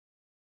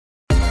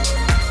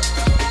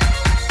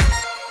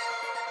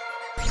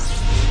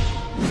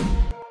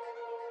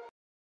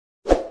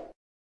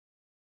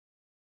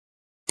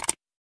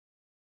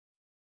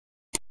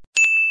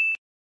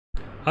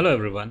Hello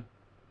everyone,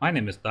 my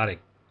name is Tariq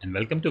and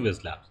welcome to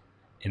Whizlabs.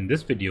 In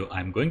this video,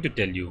 I am going to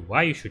tell you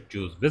why you should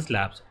choose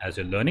Whizlabs as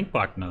your learning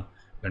partner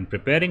when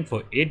preparing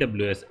for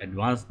AWS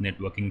Advanced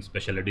Networking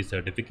Specialty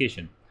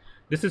certification.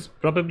 This is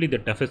probably the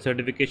toughest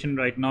certification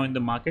right now in the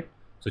market,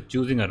 so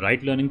choosing a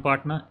right learning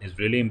partner is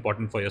really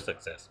important for your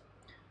success.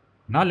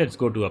 Now let's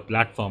go to a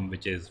platform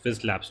which is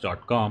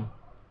whizlabs.com,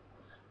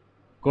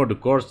 go to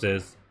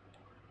courses,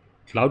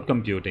 cloud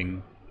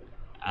computing,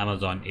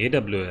 Amazon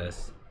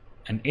AWS,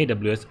 and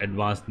AWS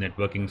Advanced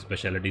Networking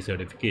Specialty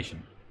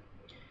Certification.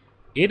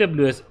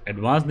 AWS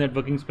Advanced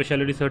Networking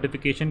Specialty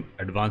Certification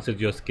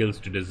advances your skills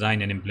to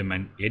design and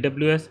implement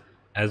AWS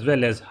as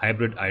well as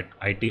hybrid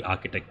IT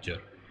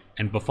architecture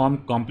and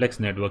perform complex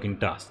networking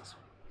tasks.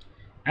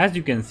 As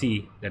you can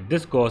see that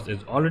this course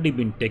has already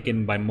been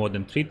taken by more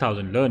than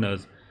 3000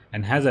 learners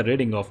and has a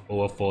rating of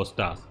over 4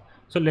 stars.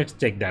 So let's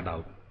check that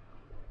out.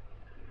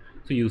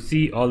 So you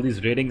see all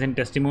these ratings and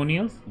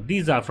testimonials?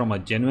 These are from our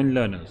genuine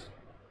learners.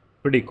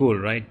 Pretty cool,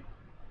 right?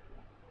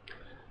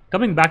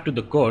 Coming back to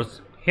the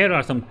course, here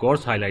are some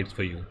course highlights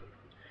for you.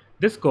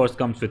 This course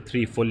comes with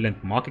 3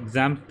 full-length mock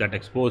exams that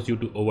expose you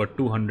to over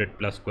 200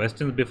 plus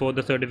questions before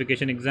the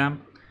certification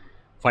exam,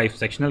 5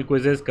 sectional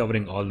quizzes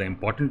covering all the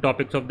important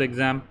topics of the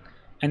exam,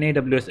 and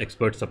AWS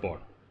expert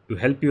support to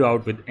help you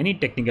out with any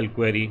technical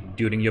query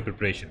during your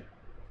preparation.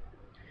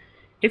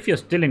 If you're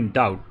still in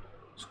doubt,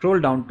 scroll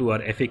down to our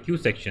FAQ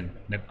section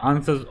that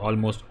answers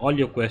almost all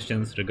your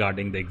questions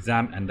regarding the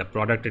exam and the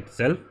product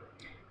itself,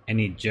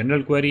 any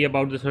general query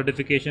about the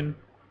certification,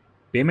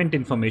 payment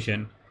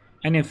information,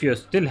 and if you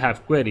still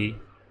have query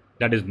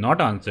that is not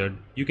answered,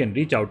 you can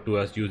reach out to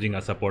us using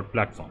our support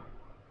platform.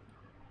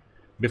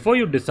 Before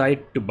you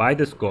decide to buy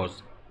this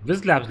course,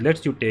 Whizlabs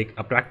lets you take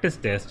a practice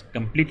test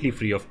completely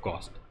free of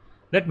cost.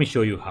 Let me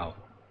show you how.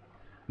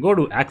 Go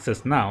to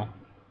Access Now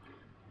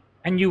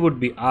and you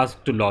would be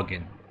asked to log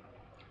in.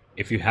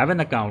 If you have an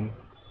account,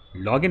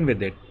 log in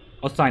with it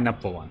or sign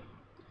up for one.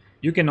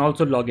 You can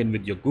also log in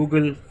with your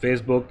Google,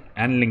 Facebook,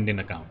 and LinkedIn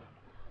account.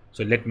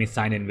 So let me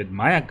sign in with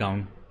my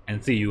account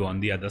and see you on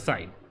the other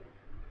side.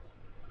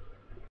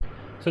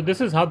 So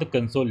this is how the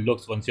console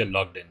looks once you're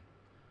logged in.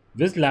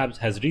 Whizlabs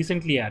has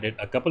recently added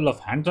a couple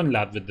of Handson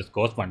Labs with this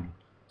course bundle.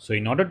 So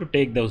in order to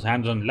take those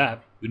Handson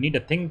Labs, you need a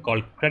thing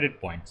called credit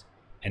points.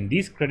 And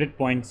these credit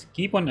points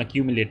keep on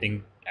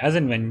accumulating as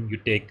and when you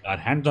take our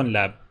Handson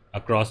Lab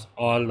across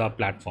all our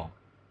platform.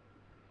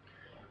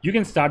 You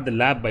can start the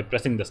lab by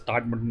pressing the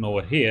start button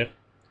over here.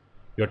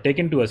 You're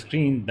taken to a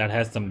screen that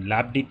has some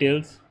lab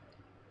details,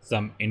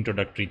 some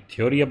introductory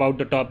theory about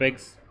the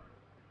topics,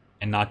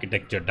 an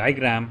architecture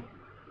diagram,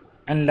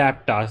 and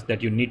lab tasks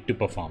that you need to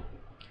perform.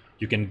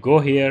 You can go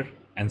here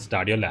and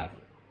start your lab.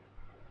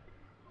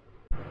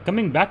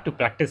 Coming back to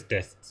practice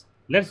tests,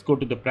 let's go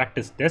to the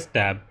practice test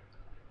tab.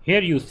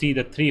 Here you see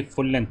the 3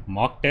 full-length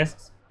mock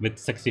tests with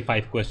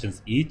 65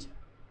 questions each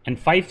and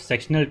 5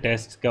 sectional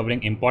tests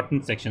covering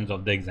important sections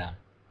of the exam.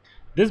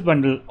 This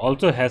bundle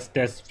also has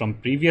tests from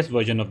previous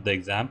version of the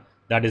exam,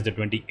 that is the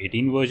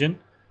 2018 version.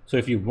 So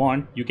if you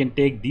want, you can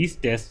take these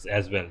tests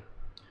as well.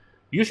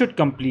 You should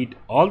complete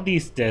all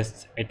these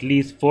tests at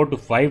least 4 to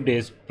 5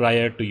 days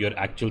prior to your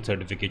actual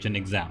certification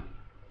exam.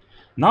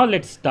 Now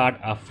let's start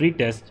our free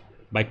test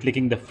by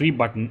clicking the free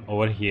button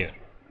over here.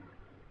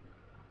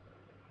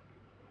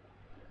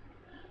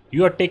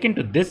 You are taken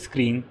to this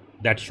screen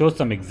that shows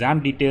some exam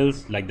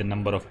details like the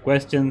number of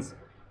questions,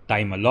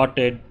 time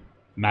allotted,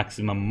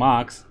 maximum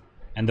marks,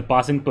 and the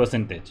passing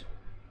percentage.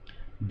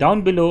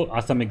 Down below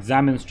are some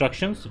exam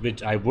instructions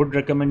which I would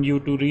recommend you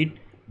to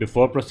read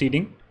before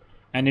proceeding,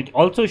 and it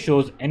also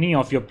shows any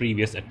of your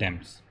previous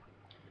attempts.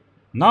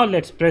 Now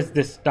let's press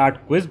this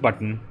start quiz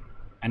button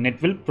and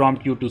it will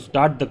prompt you to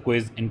start the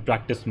quiz in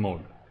practice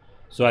mode.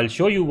 So I'll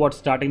show you what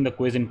starting the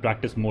quiz in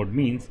practice mode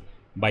means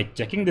by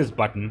checking this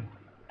button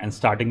and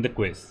starting the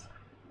quiz.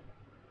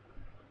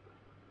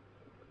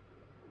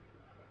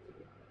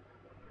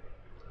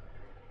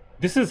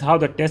 This is how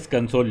the test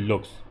console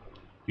looks.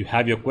 You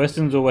have your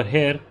questions over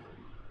here,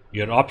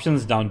 your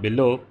options down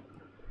below.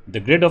 The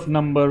grid of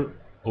number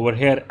over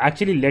here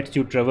actually lets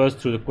you traverse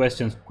through the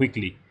questions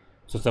quickly.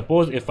 So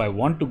suppose if I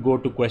want to go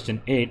to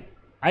question 8,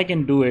 I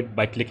can do it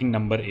by clicking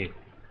number 8.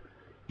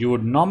 You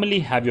would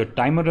normally have your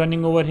timer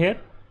running over here,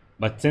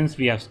 but since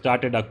we have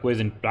started our quiz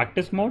in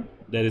practice mode,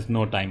 there is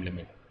no time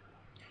limit.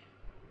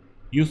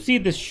 You see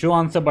this show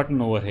answer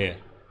button over here.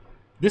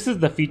 This is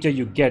the feature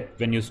you get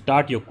when you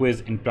start your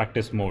quiz in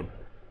practice mode.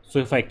 So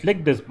if I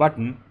click this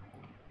button,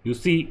 you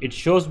see it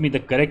shows me the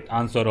correct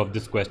answer of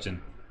this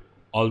question.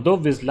 Although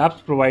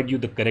Whizlabs provide you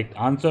the correct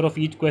answer of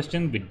each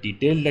question with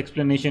detailed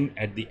explanation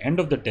at the end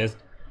of the test,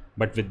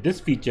 but with this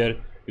feature,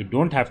 you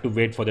don't have to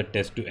wait for the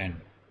test to end.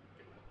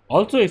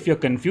 Also, if you're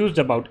confused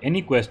about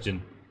any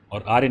question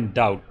or are in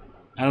doubt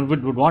and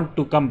would want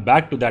to come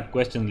back to that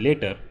question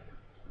later,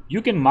 you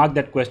can mark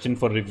that question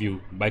for review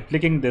by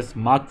clicking this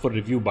Mark for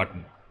Review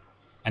button,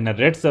 and a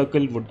red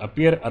circle would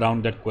appear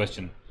around that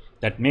question.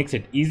 That makes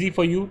it easy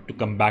for you to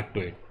come back to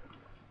it.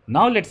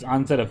 Now let's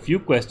answer a few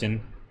questions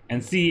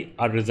and see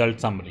our result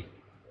summary.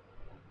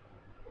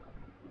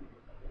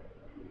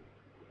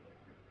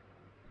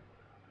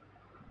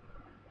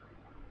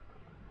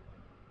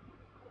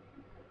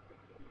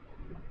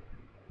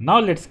 Now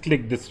let's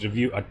click this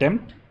review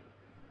attempt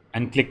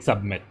and click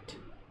submit.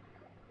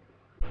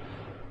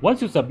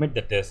 Once you submit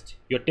the test,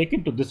 you're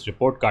taken to this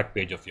report card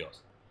page of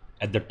yours.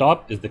 At the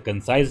top is the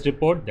concise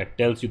report that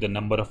tells you the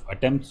number of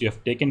attempts you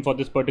have taken for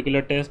this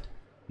particular test,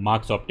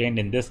 marks obtained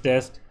in this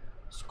test,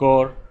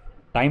 score,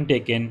 time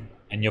taken,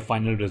 and your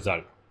final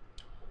result.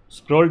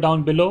 Scroll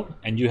down below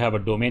and you have a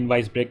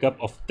domain-wise breakup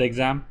of the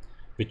exam,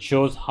 which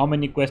shows how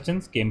many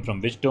questions came from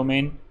which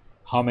domain,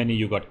 how many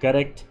you got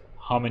correct,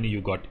 how many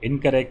you got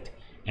incorrect,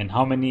 and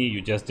how many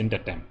you just didn't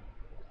attempt.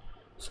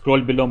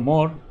 Scroll below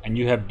more and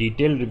you have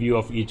detailed review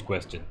of each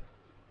question.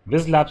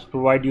 Whizlabs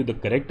provide you the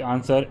correct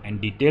answer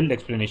and detailed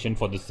explanation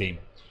for the same.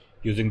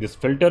 Using this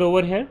filter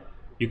over here,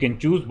 you can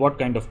choose what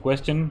kind of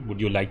question would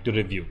you like to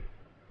review.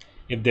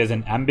 If there's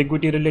an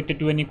ambiguity related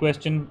to any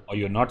question or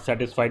you're not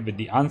satisfied with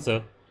the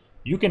answer,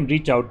 you can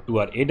reach out to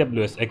our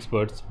AWS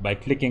experts by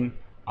clicking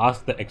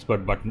Ask the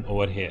Expert button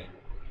over here.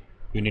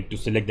 You need to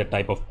select the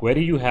type of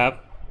query you have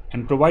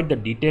and provide the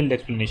detailed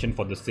explanation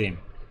for the same,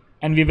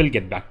 and we will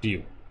get back to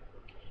you.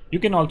 You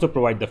can also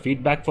provide the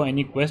feedback for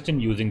any question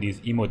using these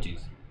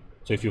emojis.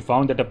 So if you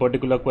found that a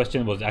particular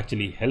question was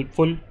actually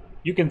helpful,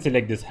 you can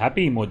select this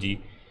happy emoji,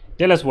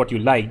 tell us what you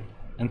liked,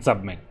 and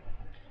submit.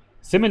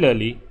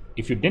 Similarly,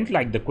 if you didn't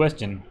like the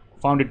question,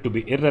 found it to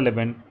be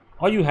irrelevant,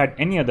 or you had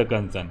any other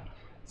concern,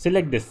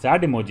 select this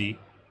sad emoji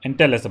and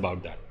tell us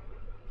about that.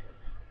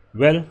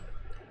 Well,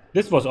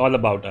 this was all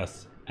about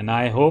us, and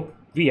I hope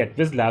we at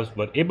Whizlabs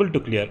were able to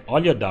clear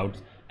all your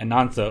doubts and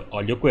answer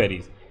all your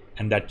queries,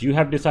 and that you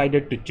have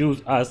decided to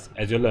choose us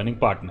as your learning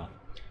partner.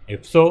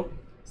 If so,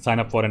 sign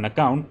up for an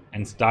account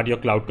and start your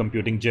cloud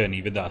computing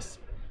journey with us.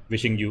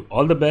 Wishing you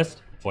all the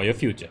best for your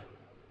future.